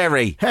hell,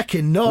 Terry. Heck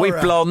in Nora.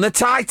 We've blown the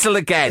title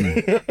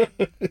again.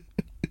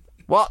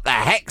 What the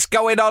heck's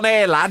going on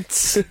here,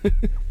 lads?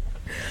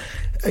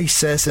 He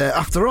says,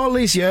 after all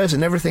these years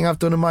and everything I've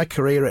done in my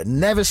career, it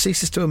never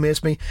ceases to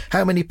amaze me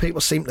how many people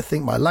seem to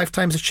think my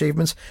lifetime's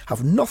achievements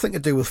have nothing to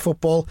do with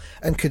football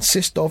and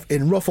consist of,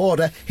 in rough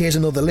order, here's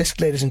another list,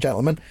 ladies and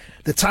gentlemen,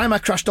 the time I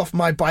crashed off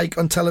my bike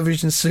on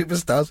Television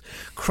Superstars,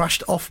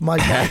 crashed off my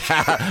bike.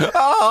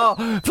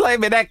 Oh,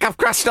 flaming heck, I've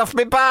crashed off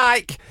my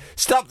bike.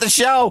 Stop the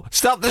show.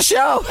 Stop the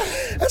show.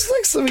 That's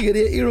like something an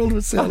 8-year-old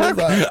would say. I love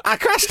that. I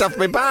crashed off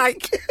my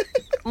bike.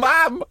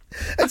 Mum.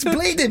 It's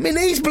bleeding. My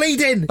knee's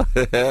bleeding.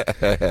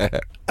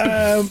 The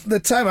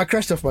time I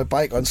crashed off my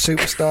bike on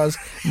Superstars,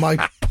 my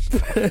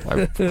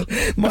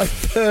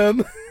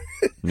perm,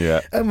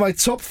 Yeah. and my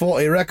top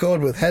 40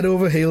 record with Head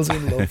Over Heels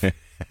in Love,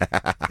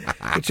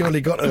 which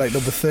only got to like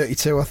number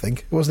 32, I think.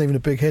 It wasn't even a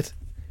big hit.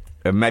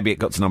 Maybe it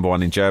got to number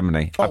one in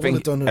Germany. Oh, would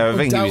have done,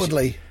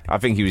 undoubtedly. I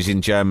think he was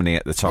in Germany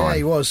at the time. Yeah,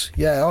 he was.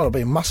 Yeah, oh, it'd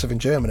been massive in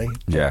Germany.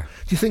 Yeah.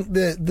 Do you think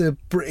the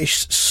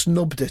British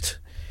snubbed it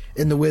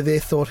in the way they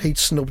thought he'd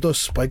snubbed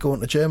us by going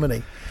to Germany?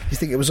 Do you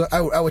think it was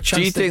our chance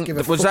Do you to think give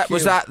a was fuck that you?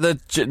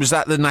 was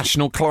that the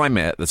national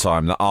climate at the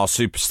time that our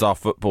superstar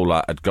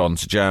footballer had gone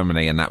to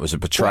Germany and that was a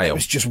Well, betrayal? it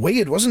was just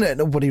weird, wasn't it?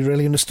 Nobody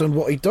really understood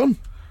what he'd done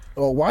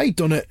or why he'd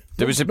done it.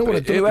 There was No one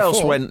had done who it else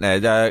before. went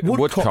there?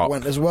 Woodcock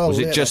went as well Was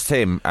it later. just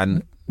him?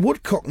 And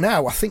Woodcock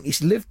now, I think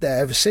he's lived there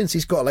ever since.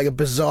 He's got like a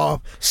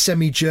bizarre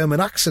semi-German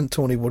accent,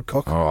 Tony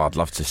Woodcock. oh, I'd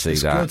love to see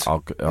It's that. good.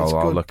 I'll It's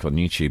good. look on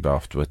YouTube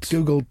afterwards.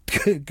 Google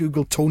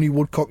Tony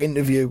Woodcock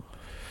interview.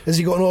 Has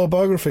he got an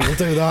autobiography? We'll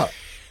do that.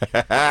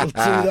 We'll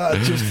do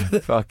that just for the...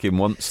 Fucking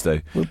wants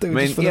to. We'll do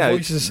it just for the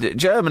voices.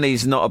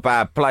 Germany's not a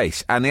bad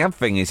place. And the other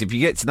thing is, if you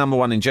get to number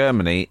one in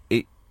Germany,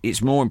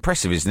 it's more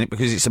impressive, isn't it?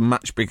 Because it's a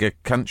much bigger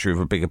country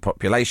with a bigger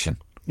population.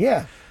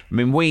 Yeah. I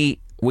mean, we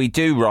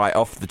do write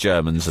off the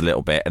Germans a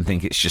little bit and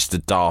think it's just a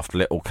daft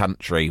little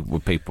country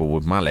with people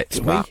with mullets.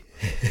 But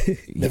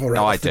Never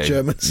write I off the do.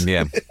 Germans.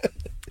 Yeah.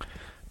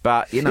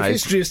 But, you know... If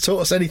history has taught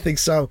us anything,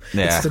 so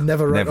Yeah, it's to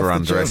never write off the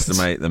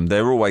underestimate them.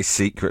 They're always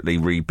secretly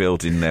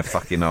rebuilding their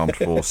fucking armed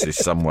forces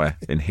somewhere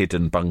in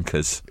hidden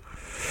bunkers.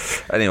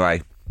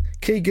 Anyway,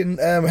 Keegan,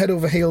 Head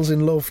Over Heels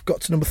in Love,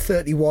 got to number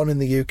 31 in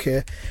the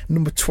UK,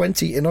 number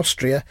 20 in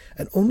Austria,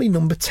 and only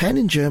number 10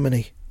 in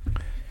Germany.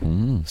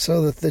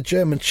 So that the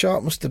German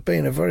chart must have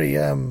been a very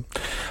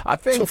I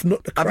think tough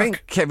nut to crack. I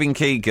think Kevin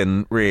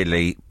Keegan,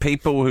 really,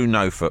 people who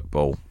know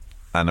football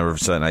and are of a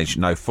certain age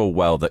know full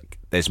well that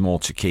there's more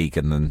to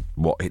Keegan than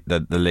what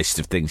the list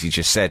of things he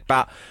just said.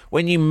 But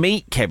when you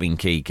meet Kevin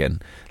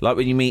Keegan, like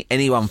when you meet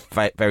anyone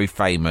very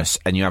famous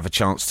and you have a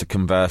chance to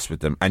converse with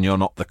them and you're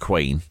not the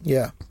Queen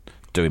Yeah.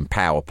 doing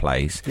power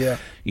plays, Yeah.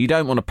 you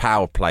don't want to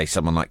power play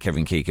someone like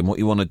Kevin Keegan. What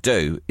you want to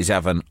do is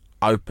have a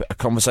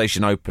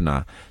conversation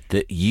opener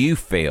that you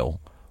feel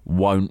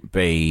won't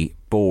be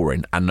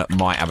boring and that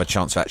might have a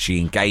chance of actually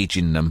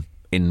engaging them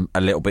in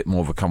a little bit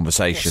more of a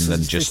conversation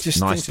than just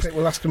nice.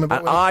 We'll ask him about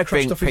And when he I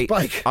crashed think off his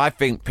bike. I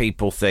think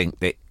people think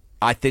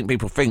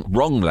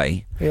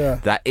wrongly Yeah.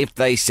 that if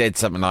they said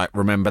something like,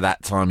 "Remember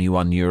that time you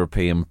won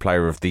European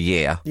Player of the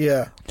Year?"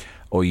 Yeah.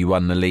 or you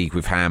won the league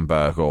with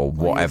Hamburg or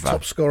whatever.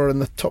 Top scorer in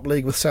the top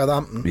league with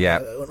Southampton. Yeah.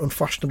 An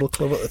unfashionable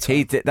club at the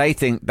time. They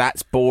think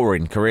that's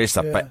boring career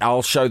stuff, but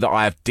I'll show that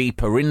I have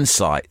deeper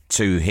insight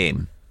to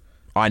him.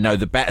 I know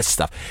the better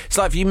stuff. It's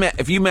like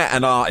if you met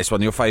an artist, one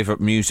of your favourite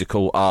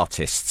musical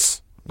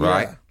artists,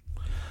 right? Yeah.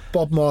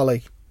 Bob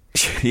Marley.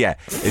 Yeah.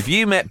 If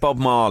you met Bob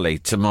Marley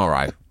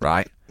tomorrow,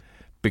 right?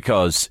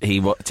 Because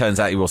turns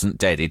out he wasn't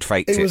dead. He'd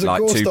faked He was it a like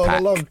ghost all Tupac.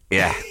 along.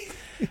 Yeah.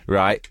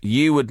 Right.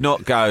 You would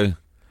not go,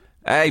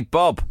 "Hey,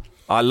 Bob,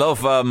 I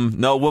love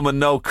No Woman,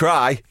 No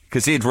Cry,"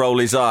 because he'd roll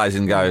his eyes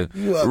and go,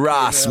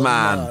 "Ras,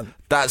 man.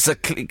 That's a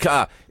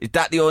is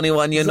that the only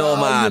one you know,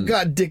 man?" You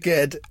got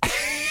dickhead.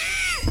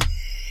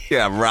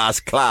 Yeah, Ras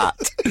Clat,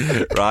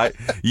 right?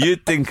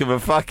 You'd think of a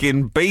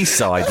fucking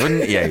B-side,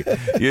 wouldn't you?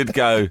 You'd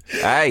go,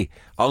 "Hey,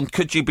 on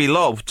Could You Be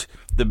Loved,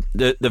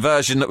 the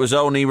version that was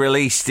only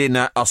released in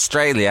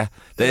Australia,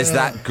 there's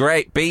that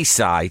great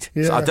B-side."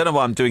 Yeah. So I don't know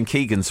why I'm doing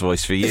Keegan's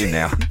voice for you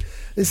now.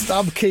 It's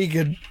Ab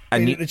Keegan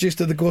being introduced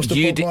to the ghost of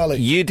Bob Marley.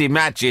 You'd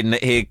imagine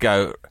that he'd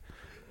go,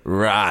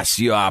 "Ras,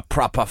 you are a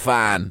proper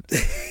fan.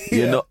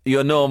 You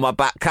know my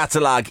back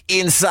catalogue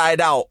inside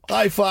out.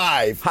 High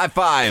five. High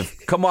five.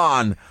 Come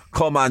on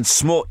and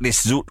smoke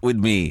this zoot with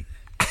me."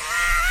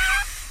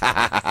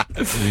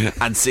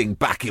 And sing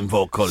backing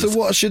vocals. So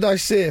what should I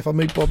say if I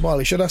meet Bob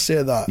Marley? Should I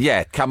say that?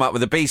 Yeah, come up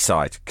with a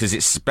B-side, because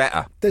it's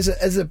better. There's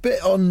a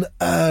bit on...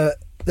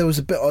 there was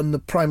a bit on the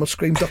Primal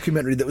Scream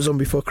documentary that was on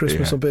before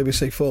Christmas on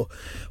BBC 4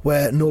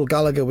 where Noel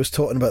Gallagher was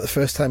talking about the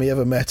first time he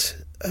ever met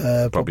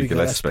Bobby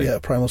Gillespie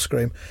at Primal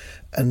Scream,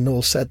 and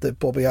Noel said that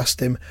Bobby asked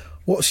him,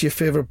 "What's your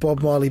favourite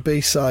Bob Marley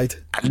B-side?"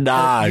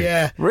 No.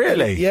 Yeah.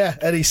 Really? Yeah,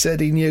 and he said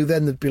he knew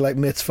then they'd be like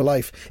mates for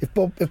life. If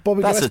Bobby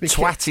That's Gillespie a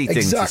twatty thing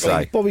exactly, to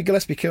say. If Bobby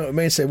Gillespie came up to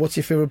me and said, "What's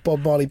your favourite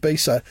Bob Marley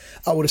B-side?"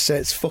 I would have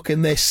said, "It's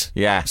fucking this."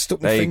 Yeah,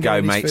 Stuck my there you finger go,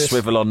 in his mate. face.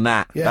 Swivel on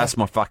that. Yeah. That's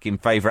my fucking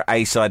favourite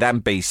A-side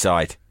and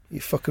B-side.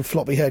 You fucking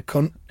floppy head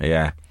cunt.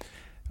 Yeah.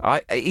 I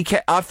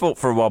thought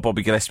for a while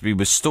Bobby Gillespie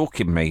was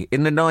stalking me.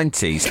 In the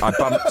 90s,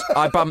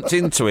 I bumped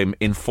into him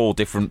in 4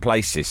 different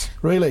places.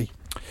 Really?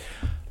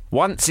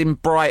 Once in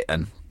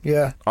Brighton,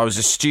 Yeah. I was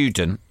a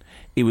student.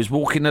 He was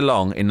walking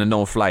along in the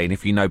North Lane.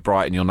 If you know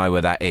Brighton, you'll know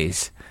where that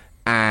is.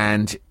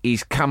 And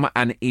he's come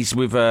and he's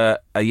with a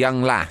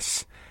young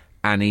lass,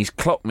 and he's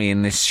clocked me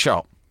in this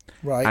shop.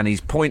 Right. And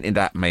he's pointed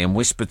at me and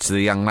whispered to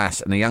the young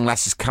lass, and the young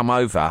lass has come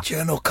over.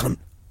 Journal cunt.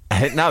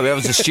 No, I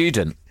was a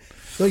student.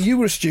 No, you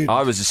were a student.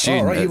 I was a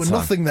student. Oh, right, at you the were time.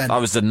 nothing then. I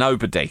was a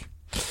nobody.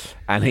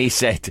 And he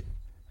said,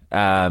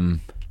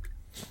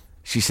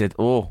 she said,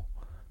 "Oh,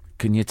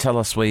 can you tell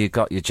us where you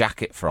got your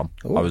jacket from?"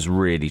 Oh. I was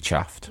really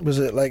chuffed. Was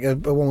it like a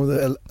one with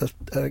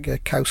a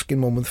cowskin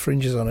one with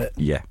fringes on it?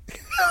 Yeah.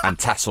 And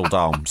tasselled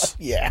arms.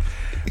 Yeah.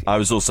 I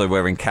was also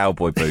wearing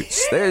cowboy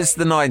boots. There's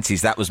the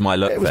 90s. That was my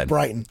look It was then.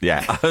 Brighton.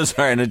 Yeah. I was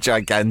wearing a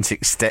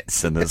gigantic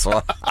Stetson as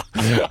well.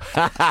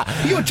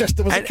 You were dressed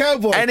up as a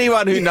cowboy.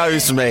 Anyone who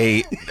knows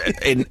me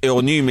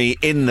or knew me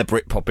in the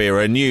Britpop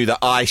era knew that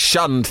I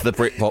shunned the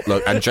Britpop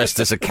look and dressed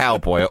as a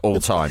cowboy at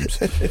all times.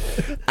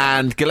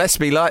 And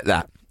Gillespie liked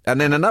that. And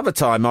then another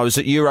time I was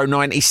at Euro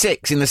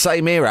 96 in the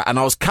same era, and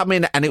I was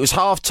coming, and it was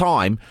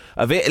half-time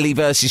of Italy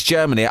versus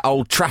Germany at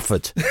Old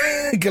Trafford.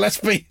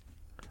 Gillespie.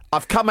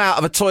 I've come out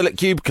of a toilet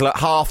cubicle at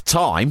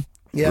half-time,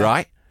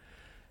 right?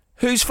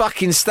 Who's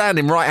fucking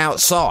standing right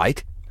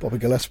outside? Bobby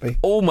Gillespie.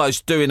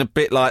 Almost doing a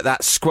bit like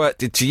that Squirt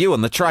did to you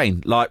on the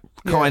train. Like,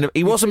 kind of,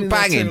 he wasn't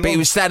banging, but he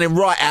was standing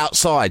right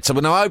outside. So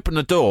when I opened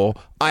the door,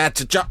 I had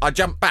to jump. I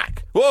jumped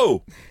back.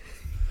 Whoa!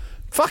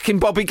 Fucking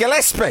Bobby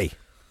Gillespie.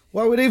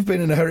 Why would he have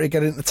been in a hurry to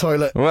get into the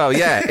toilet? Well,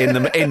 yeah, in the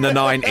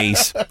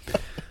 90s.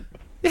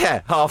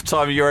 Yeah,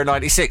 half-time of Euro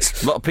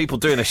 96. A lot of people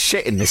doing a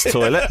shit in this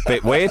toilet.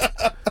 Bit weird.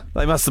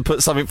 They must have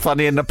put something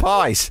funny in the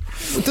pies.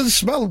 It doesn't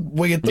smell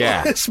weird, though.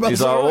 Yeah. It smells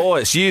He's like, all right. "Oh,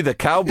 it's you, the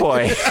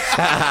cowboy."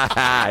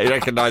 He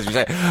recognised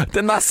me.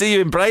 "Didn't I see you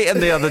in Brighton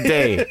the other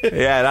day?"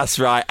 "Yeah, that's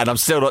right. And I'm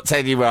still not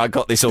telling you where I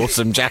got this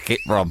awesome jacket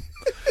from."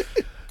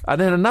 And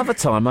then another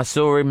time I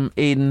saw him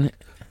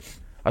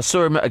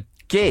at a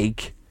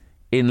gig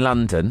in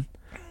London.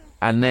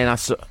 And then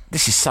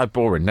this is so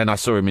boring. Then I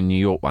saw him in New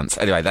York once.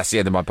 Anyway, that's the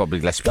end of my Bobby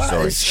Gillespie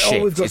story. is Shit.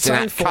 all we've got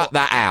time for. Cut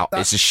that out.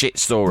 It's a shit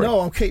story.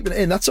 No, I'm keeping it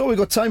in. That's all we've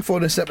got time for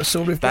in this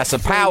episode. That's a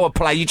power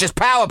play. You just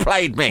power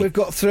played me. We've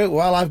got through.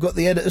 Well, I've got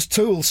the editor's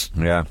tools.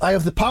 Yeah. I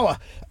have the power.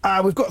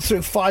 We've got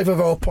through 5 of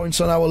our points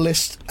on our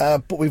list,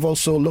 but we've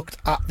also looked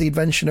at the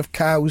invention of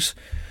cows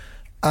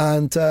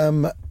and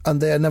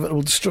their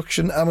inevitable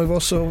destruction, and we've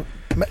also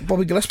met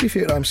Bobby Gillespie a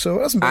few times. So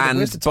it hasn't been a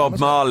waste of And time, Bob has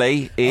it?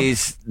 Marley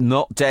is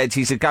not dead.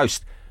 He's a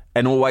ghost,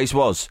 and always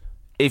was.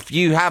 If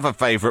you have a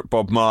favourite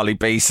Bob Marley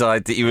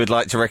B-side that you would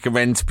like to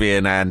recommend to me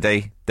and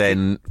Andy,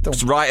 then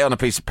just write it on a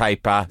piece of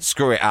paper,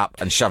 screw it up,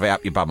 and shove it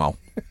up your bumhole.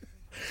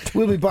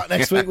 We'll be back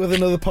next week with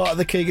another part of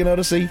the Keegan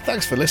Odyssey.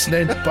 Thanks for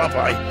listening.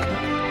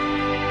 Bye-bye.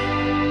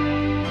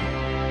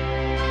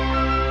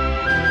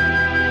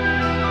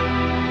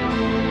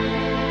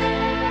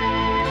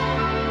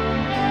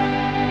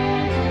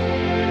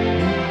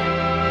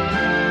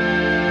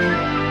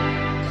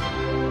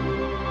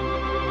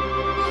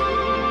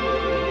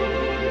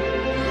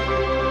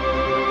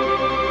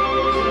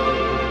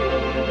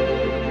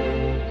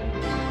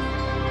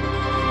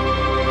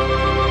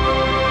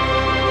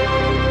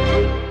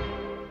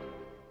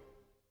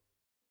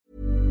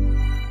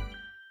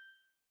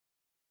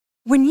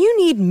 When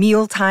you need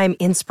mealtime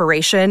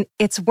inspiration,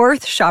 it's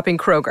worth shopping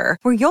Kroger,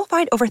 where you'll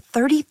find over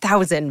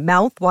 30,000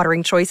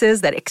 mouth-watering choices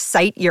that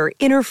excite your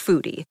inner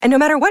foodie. And no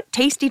matter what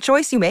tasty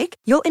choice you make,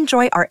 you'll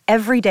enjoy our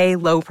everyday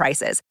low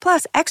prices,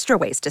 plus extra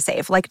ways to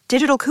save, like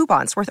digital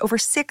coupons worth over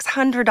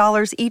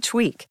 $600 each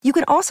week. You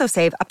can also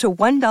save up to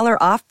 $1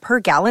 off per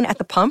gallon at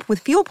the pump with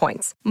fuel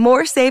points.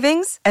 More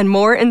savings and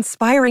more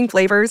inspiring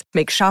flavors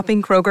make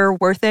shopping Kroger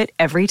worth it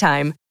every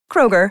time.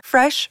 Kroger,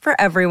 fresh for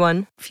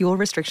everyone. Fuel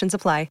restrictions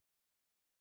apply.